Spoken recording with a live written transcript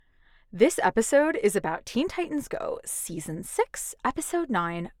This episode is about Teen Titans Go, Season 6, Episode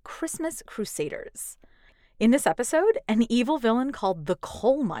 9, Christmas Crusaders. In this episode, an evil villain called the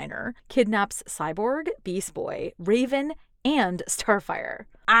Coal Miner kidnaps Cyborg, Beast Boy, Raven, and Starfire.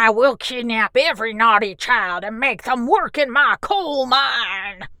 I will kidnap every naughty child and make them work in my coal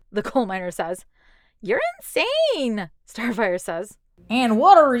mine, the Coal Miner says. You're insane, Starfire says. And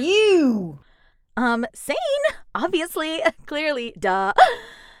what are you? Sane, obviously, clearly, duh.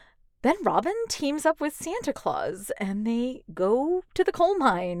 Then Robin teams up with Santa Claus and they go to the coal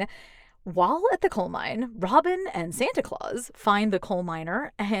mine. While at the coal mine, Robin and Santa Claus find the coal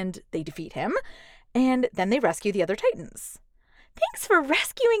miner and they defeat him, and then they rescue the other Titans. Thanks for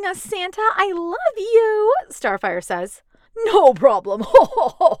rescuing us, Santa. I love you, Starfire says. No problem.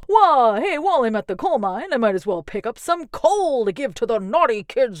 Why, hey, while I'm at the coal mine, I might as well pick up some coal to give to the naughty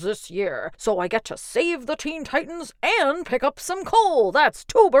kids this year. So I get to save the Teen Titans and pick up some coal. That's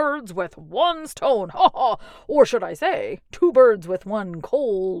two birds with one stone. Or should I say, two birds with one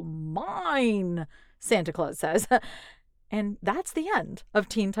coal mine, Santa Claus says. And that's the end of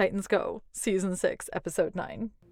Teen Titans Go, Season 6, Episode 9.